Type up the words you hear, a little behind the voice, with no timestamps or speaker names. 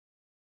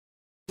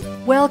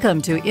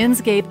Welcome to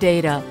Inscape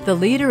Data, the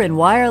leader in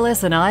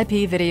wireless and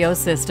IP video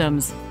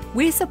systems.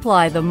 We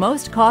supply the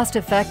most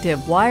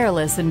cost-effective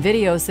wireless and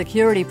video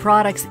security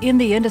products in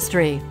the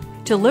industry.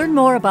 To learn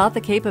more about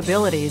the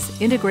capabilities,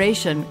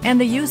 integration, and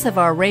the use of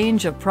our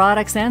range of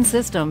products and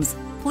systems,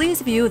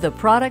 please view the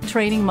product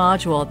training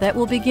module that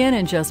will begin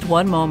in just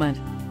one moment.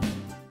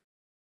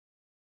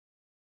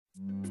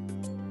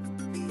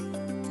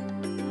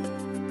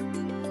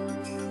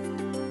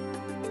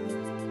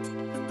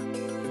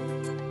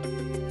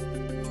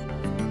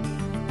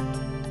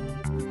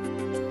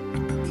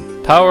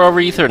 Power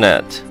over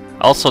Ethernet,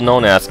 also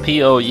known as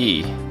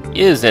PoE,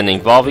 is an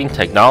evolving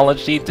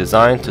technology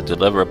designed to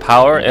deliver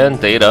power and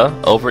data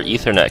over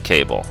Ethernet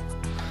cable.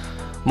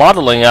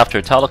 Modeling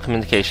after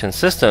telecommunication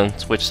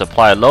systems which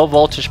supply low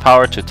voltage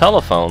power to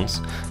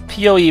telephones,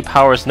 PoE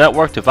powers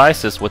network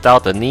devices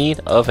without the need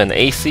of an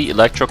AC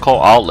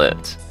electrical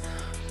outlet.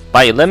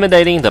 By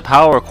eliminating the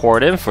power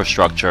cord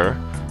infrastructure,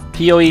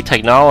 PoE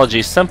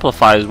technology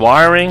simplifies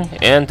wiring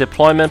and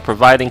deployment,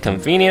 providing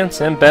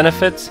convenience and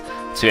benefits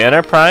to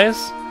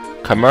enterprise,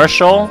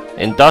 commercial,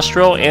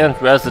 industrial, and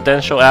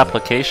residential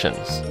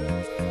applications.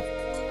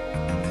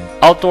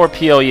 Outdoor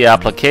PoE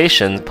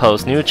applications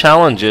pose new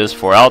challenges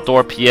for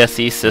outdoor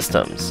PSE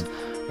systems.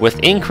 With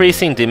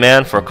increasing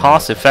demand for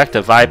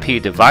cost-effective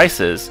IP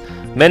devices,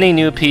 many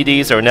new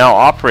PDs are now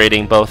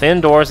operating both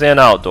indoors and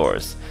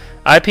outdoors.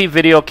 IP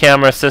video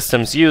camera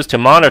systems used to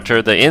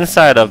monitor the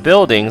inside of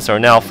buildings are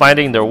now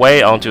finding their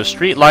way onto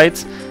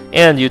streetlights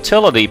and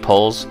utility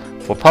poles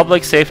for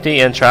public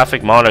safety and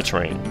traffic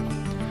monitoring.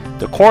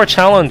 The core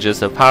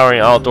challenges of powering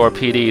outdoor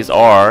PDs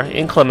are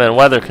inclement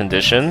weather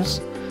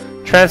conditions,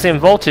 transient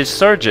voltage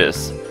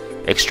surges,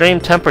 extreme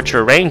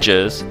temperature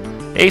ranges,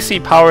 AC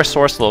power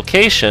source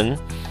location,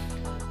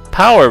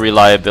 power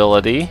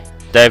reliability,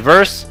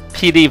 diverse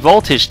PD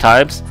voltage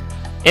types,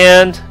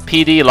 and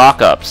PD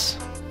lockups.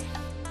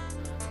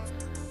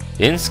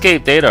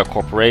 Inscape Data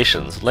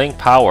Corporation's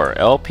LinkPower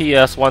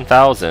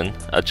LPS1000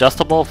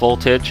 adjustable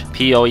voltage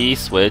PoE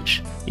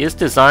switch is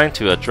designed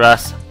to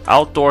address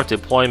outdoor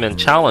deployment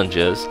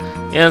challenges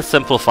and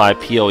simplify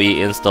PoE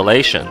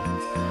installation.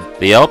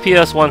 The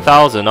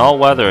LPS1000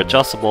 all-weather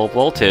adjustable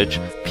voltage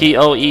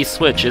PoE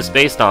switch is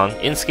based on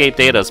Inscape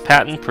Data's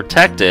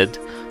patent-protected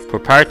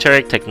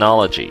proprietary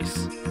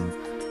technologies.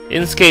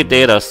 Inscape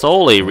Data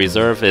solely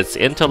reserves its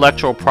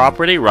intellectual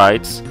property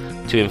rights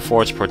to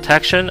enforce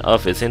protection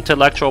of its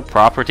intellectual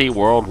property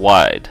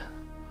worldwide.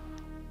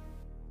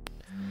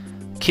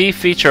 Key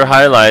feature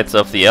highlights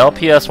of the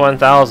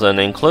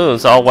LPS1000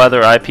 includes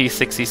all-weather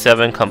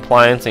IP67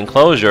 compliance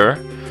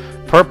enclosure,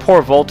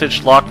 per-port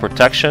voltage lock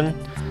protection,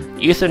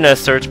 Ethernet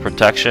surge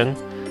protection,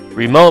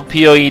 remote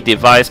PoE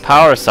device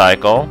power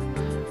cycle,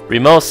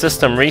 remote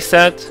system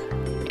reset,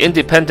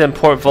 independent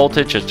port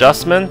voltage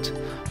adjustment,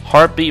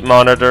 heartbeat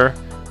monitor,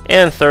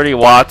 and 30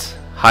 watts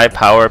high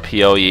power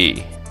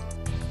PoE.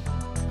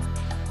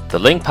 The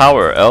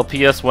LinkPower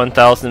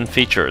LPS1000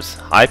 features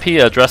IP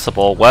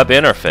addressable web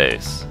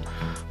interface.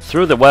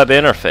 Through the web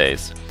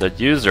interface, the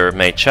user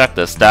may check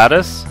the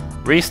status,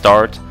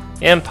 restart,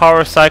 and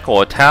power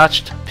cycle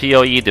attached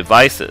PoE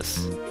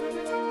devices.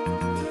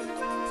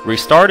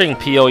 Restarting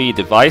PoE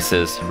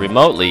devices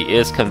remotely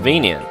is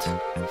convenient,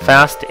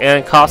 fast,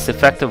 and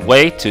cost-effective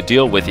way to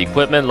deal with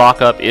equipment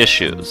lockup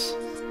issues.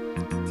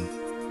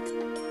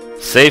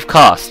 Save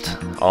cost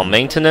on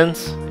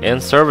maintenance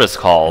and service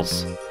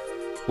calls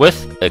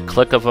with a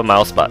click of a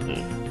mouse button.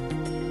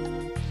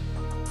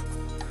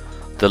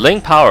 The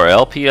LinkPower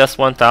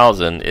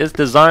LPS1000 is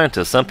designed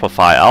to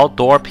simplify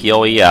outdoor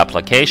PoE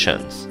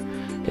applications.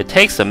 It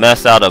takes the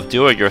mess out of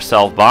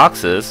do-it-yourself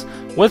boxes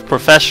with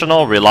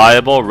professional,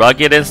 reliable,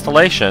 rugged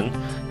installation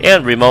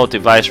and remote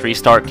device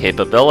restart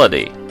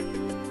capability.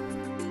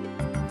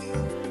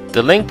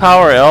 The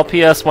LinkPower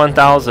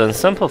LPS1000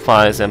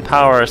 simplifies and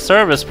empowers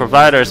service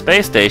providers'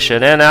 base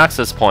station and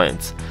access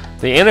points.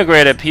 The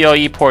integrated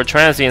PoE port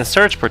transient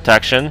surge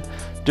protection,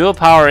 dual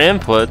power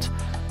input,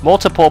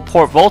 multiple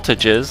port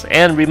voltages,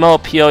 and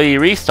remote PoE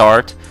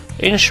restart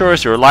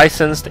ensures your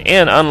licensed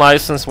and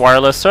unlicensed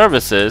wireless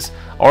services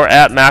are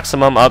at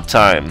maximum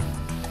uptime.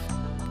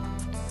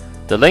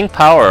 The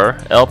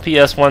LinkPower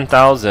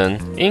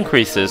LPS1000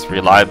 increases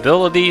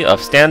reliability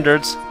of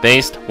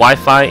standards-based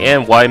Wi-Fi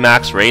and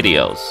WiMAX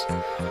radios.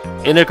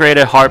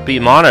 Integrated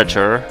heartbeat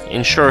monitor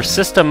ensures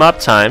system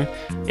uptime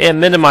and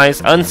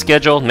minimize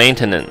unscheduled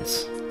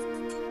maintenance.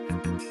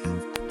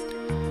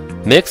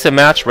 Mix and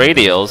match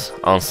radios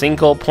on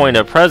single point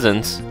of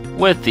presence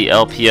with the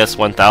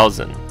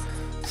LPS1000.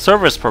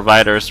 Service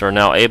providers are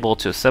now able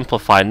to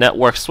simplify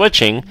network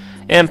switching,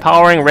 and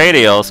powering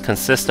radios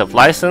consist of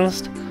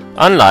licensed,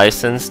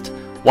 unlicensed,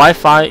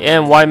 Wi-Fi,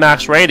 and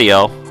WiMAX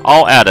radio,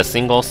 all at a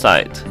single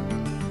site.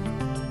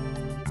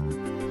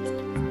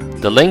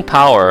 The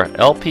LinkPower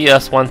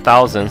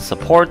LPS1000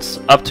 supports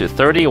up to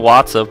 30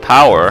 watts of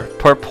power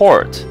per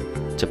port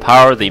to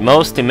power the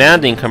most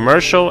demanding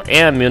commercial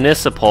and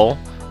municipal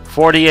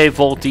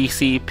 48-volt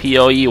DC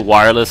PoE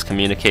wireless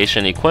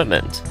communication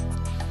equipment.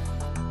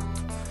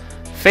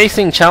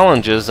 Facing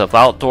challenges of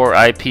outdoor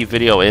IP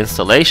video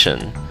installation,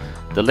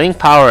 the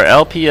LinkPower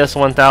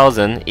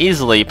LPS1000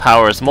 easily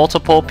powers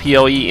multiple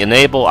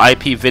PoE-enabled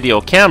IP video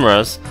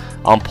cameras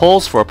on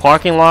poles for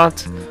parking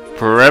lot,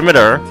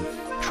 perimeter,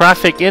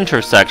 traffic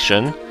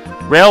intersection,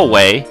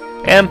 railway,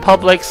 and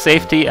public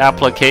safety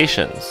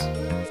applications.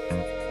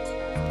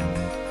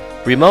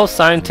 Remote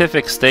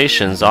scientific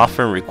stations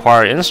often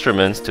require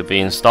instruments to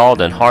be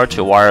installed in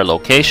hard-to-wire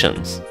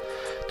locations.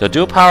 The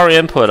dual power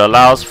input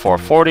allows for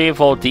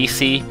 48V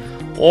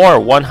DC or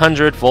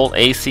 100V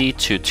AC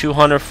to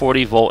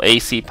 240V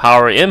AC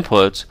power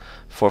inputs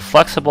for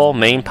flexible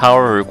main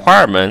power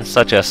requirements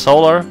such as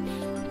solar,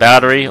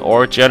 battery,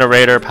 or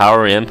generator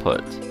power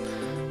input.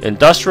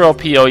 Industrial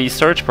PoE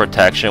surge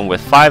protection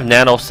with 5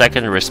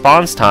 nanosecond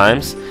response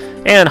times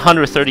and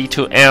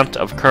 132 amp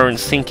of current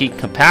sinking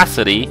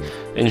capacity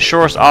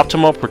ensures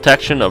optimal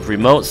protection of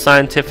remote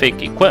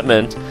scientific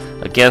equipment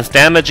against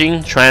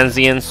damaging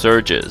transient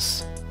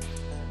surges.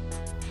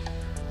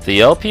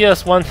 The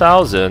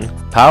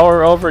LPS1000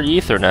 Power over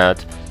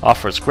Ethernet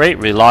offers great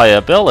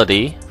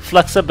reliability,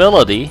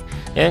 flexibility,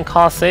 and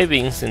cost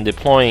savings in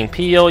deploying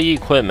PoE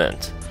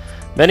equipment.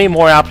 Many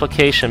more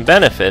applications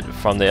benefit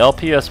from the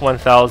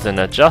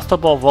LPS1000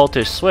 adjustable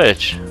voltage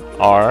switch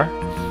are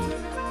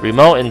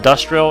remote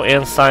industrial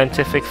and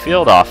scientific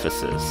field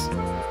offices,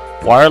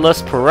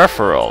 wireless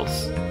peripherals,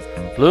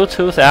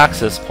 Bluetooth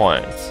access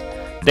points,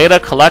 data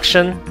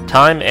collection,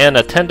 time and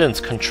attendance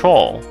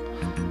control,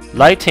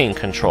 lighting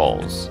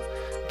controls,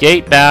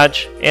 gate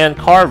badge and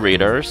card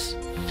readers,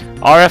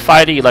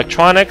 RFID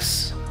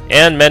electronics,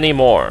 and many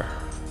more.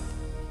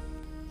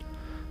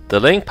 The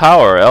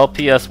LinkPower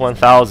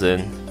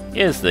LPS1000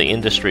 is the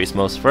industry's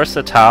most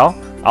versatile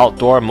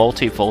outdoor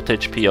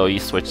multi-voltage PoE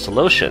switch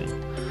solution.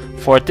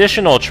 For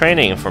additional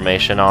training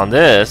information on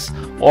this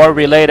or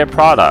related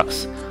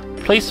products,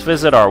 please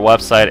visit our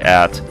website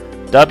at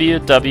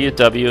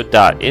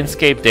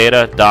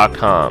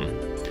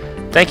www.inscapedata.com.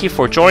 Thank you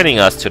for joining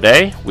us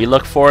today. We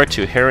look forward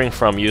to hearing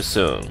from you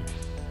soon.